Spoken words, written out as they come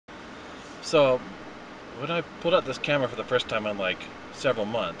So, when I pulled out this camera for the first time in like several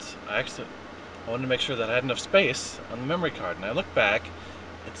months, I wanted to make sure that I had enough space on the memory card, and I looked back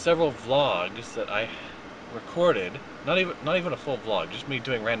at several vlogs that I recorded. Not even a full vlog, just me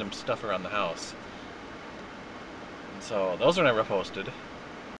doing random stuff around the house. And so those are never posted.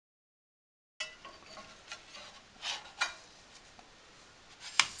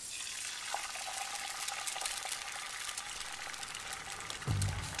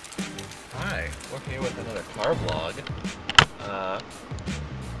 Hi, working here with another car vlog.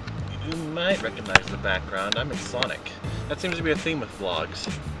 You might recognize the background. I'm in Sonic. That seems to be a theme with vlogs.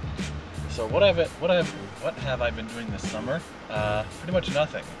 So what have I been doing this summer? Pretty much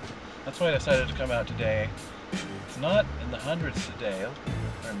nothing. That's why I decided to come out today. It's not in the hundreds today, or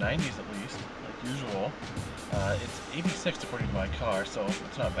 90s at least, like usual. It's 86 according to my car, so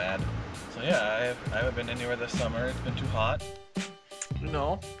it's not bad. So yeah, I haven't been anywhere this summer. It's been too hot. You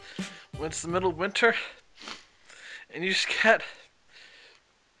know, when it's the middle of winter, and you just can't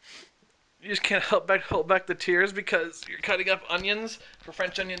hold back the tears because you're cutting up onions for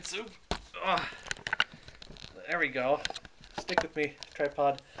French onion soup. Ugh. There we go. Stick with me,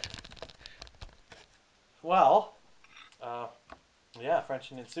 tripod. Well, yeah,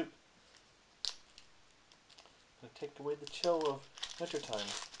 French onion soup. Gonna take away the chill of wintertime.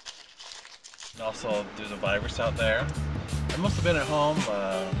 And also, there's a virus out there. I must have been at home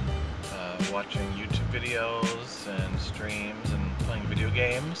watching YouTube videos and streams and playing video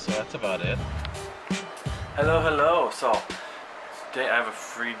games, so that's about it. Hello. So, today I have a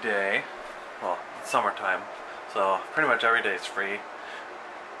free day. Well, it's summertime, so pretty much every day is free.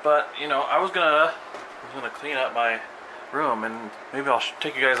 But, you know, I was gonna clean up my room, and maybe I'll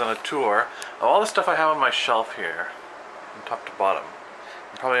take you guys on a tour of all the stuff I have on my shelf here, from top to bottom.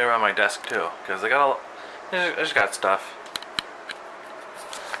 And probably around my desk too, because I just got stuff.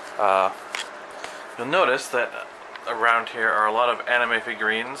 You'll notice that around here are a lot of anime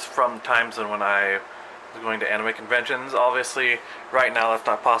figurines from times when I was going to anime conventions. Obviously, right now that's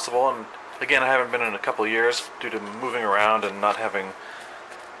not possible, and again, I haven't been in a couple years due to moving around and not having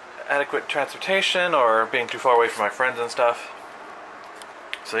adequate transportation or being too far away from my friends and stuff.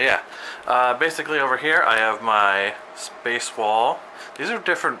 So yeah, basically over here I have my space wall. These are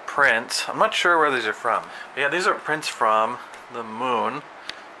different prints. I'm not sure where these are from. But yeah, these are prints from the moon,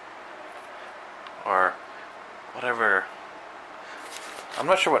 or whatever. I'm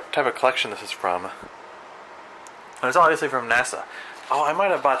not sure what type of collection this is from. And it's obviously from NASA. Oh, I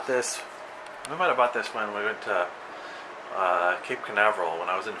might have bought this. when we went to Cape Canaveral when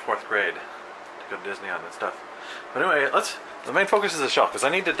I was in 4th grade to go to Disneyland and stuff. But anyway, the main focus is the shelf, because I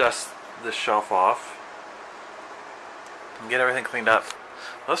need to dust this shelf off and get everything cleaned up.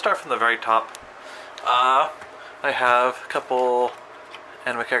 Let's start from the very top. I have a couple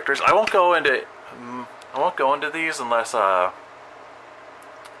anime characters. I won't go into these unless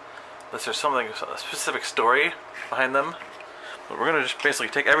there's something, a specific story behind them. But we're gonna just basically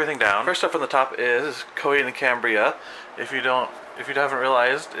take everything down. First up on the top is Coheed and Cambria. If you haven't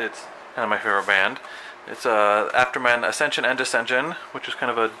realized, it's kind of my favorite band. It's Afterman Ascension and Descension, which is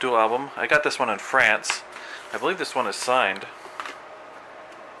kind of a dual album. I got this one in France. I believe this one is signed.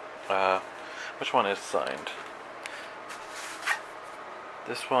 Which one is signed?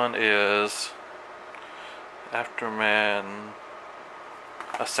 This one is Afterman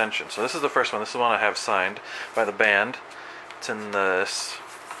Ascension. So this is the first one. This is the one I have signed by the band. It's in this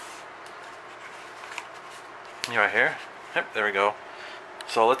right here. Yep, there we go.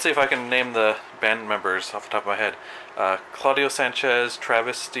 So let's see if I can name the band members off the top of my head. Claudio Sanchez,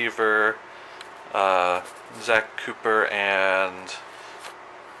 Travis Stever, Zach Cooper, and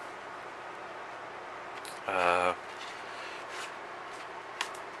the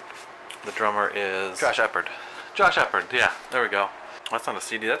drummer is Josh Eppard. Josh Eppard, yeah, there we go. That's not a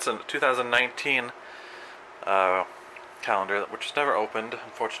CD, that's a 2019 calendar, which was never opened,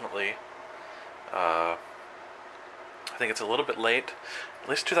 unfortunately. I think it's a little bit late. At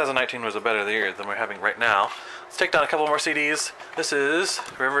least 2019 was a better year than we're having right now. Let's take down a couple more CDs. This is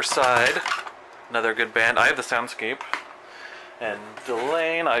Riverside, another good band. I have the Soundscape. And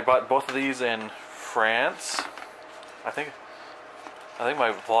Delane, I bought both of these in France. I think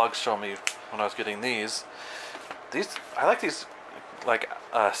my vlogs show me when I was getting these. I like these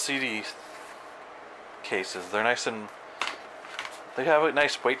CD cases. They're nice and they have a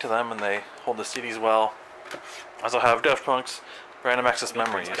nice weight to them, and they hold the CDs well. I also have Daft Punk's Random Access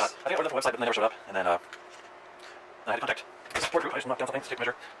Memories. I think I ordered them from the website, but they never showed up. And then I had to contact the support group. I just knocked down something to take a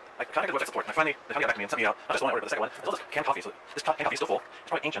measure. I contacted the website support, and they finally got back to me and sent me out not just one order, but the second one, as well as canned coffee. So this canned coffee is still full. It's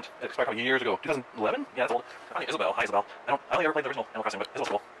probably ancient. It expired probably years ago. 2011? Yeah, that's old. Isabel. Hi, Isabel. I only ever played the original Animal Crossing, but Isabel's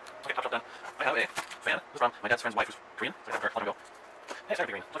cool. Okay, top shelf. myself done. I have a fan. This is from my dad's friend's wife who's Korean. So I have her long ago. Hey, sorry,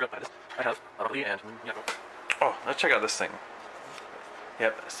 green. Look at this. I have a bubbly and yeah. Oh, let's check out this thing.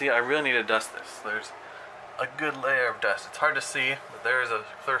 Yep. See, I really need to dust this. There's a good layer of dust. It's hard to see, but there is a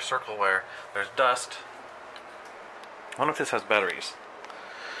clear circle where there's dust. I wonder if this has batteries.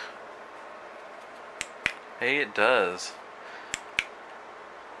 Hey, it does.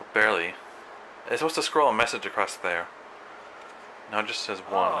 Barely. It's supposed to scroll a message across there. Now it just says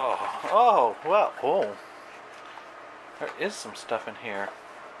 1. Oh, well, oh. There is some stuff in here.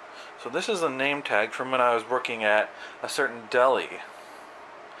 So this is a name tag from when I was working at a certain deli.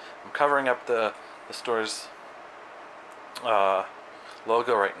 I'm covering up the store's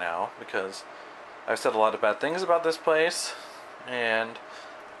logo right now because I've said a lot of bad things about this place and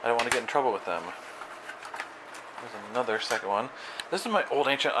I don't want to get in trouble with them. There's another second one. This is my old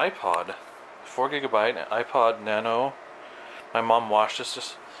ancient iPod. 4GB iPod Nano. My mom washed this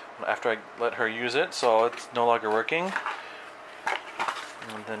just after I let her use it, so it's no longer working.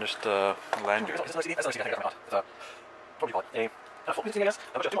 And then just lanyard. What do you call it? A full music, I guess.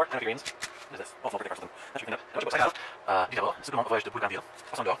 A bunch of 2 more figurines. What is this? Oh, it's birthday cards for them. That's your how much books I have. Diablo, c'est comment voyage de Bourg-en-Ville.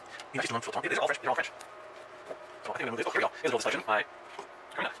 Passando. These are all French. They're all French. So I think I'm going to do this. Oh, here we go. Here's a little selection. My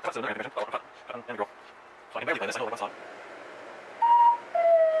Karina. That's another animation. Oh, and girl. So I can barely play this. I know like one song.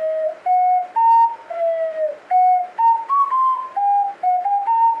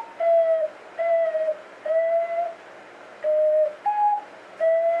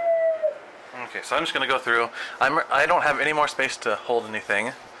 Okay, so I'm just gonna go through. I don't have any more space to hold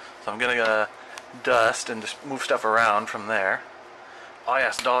anything, so I'm gonna dust and just move stuff around from there. Oh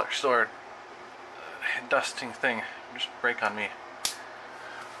yes, dollar store dusting thing just break on me.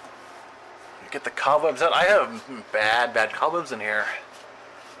 Get the cobwebs out. I have bad cobwebs in here.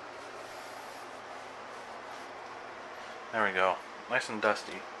 There we go, nice and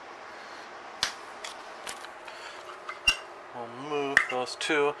dusty. We'll move those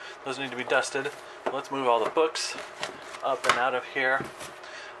 2. Those need to be dusted. Let's move all the books up and out of here.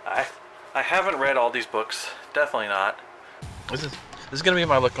 I haven't read all these books. Definitely not. This is going to be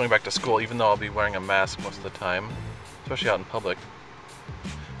my look going back to school, even though I'll be wearing a mask most of the time, especially out in public.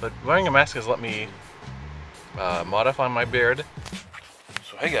 But wearing a mask has let me modify my beard.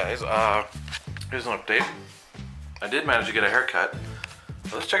 So hey guys, here's an update. I did manage to get a haircut.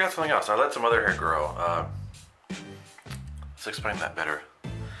 So let's check out something else. I let some other hair grow. Let's explain that better.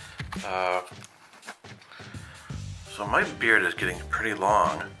 So my beard is getting pretty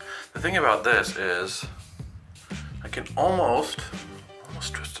long. The thing about this is I can almost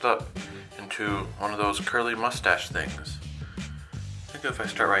twist it up into one of those curly mustache things. I think if I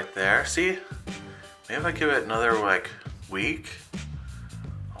start right there, see? Maybe if I give it another like week,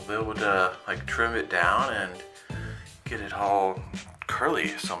 I'll be able to like trim it down and get it all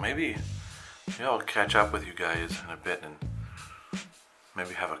curly. So maybe I'll catch up with you guys in a bit and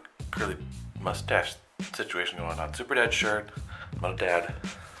maybe have a curly mustache situation going on. Super dad shirt. I'm not a dad.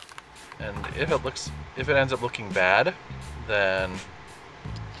 And if it ends up looking bad, then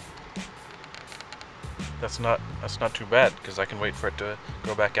that's not too bad because I can wait for it to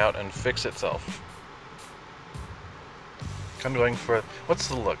go back out and fix itself. I'm going for, what's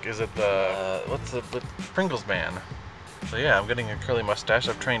the look? Is it the what's the Pringles man? So yeah, I'm getting a curly mustache.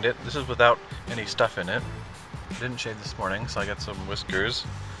 I've trained it. This is without any stuff in it. I didn't shave this morning, so I got some whiskers,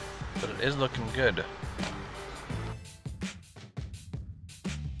 but it is looking good.